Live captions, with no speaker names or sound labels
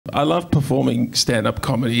I love performing stand-up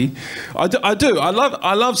comedy. I do. I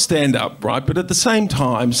love stand-up, right? But at the same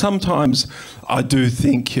time, sometimes I do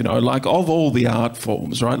think, you know, like of all the art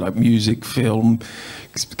forms, right, like music, film,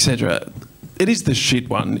 etc., it is the shit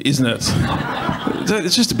one, isn't it?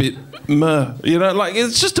 It's just a bit meh, you know, like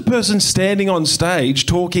it's just a person standing on stage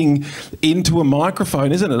talking into a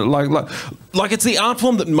microphone, isn't it? Like it's the art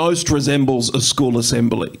form that most resembles a school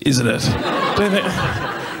assembly, isn't it?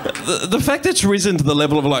 The fact it's risen to the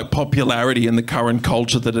level of like popularity in the current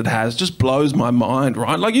culture that it has just blows my mind,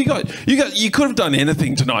 right? Like you could have done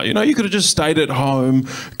anything tonight, you know? You could have just stayed at home,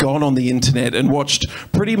 gone on the internet and watched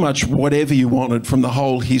pretty much whatever you wanted from the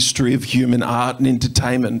whole history of human art and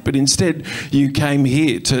entertainment. But instead you came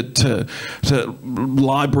here to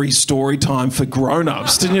library story time for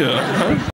grown-ups, didn't you?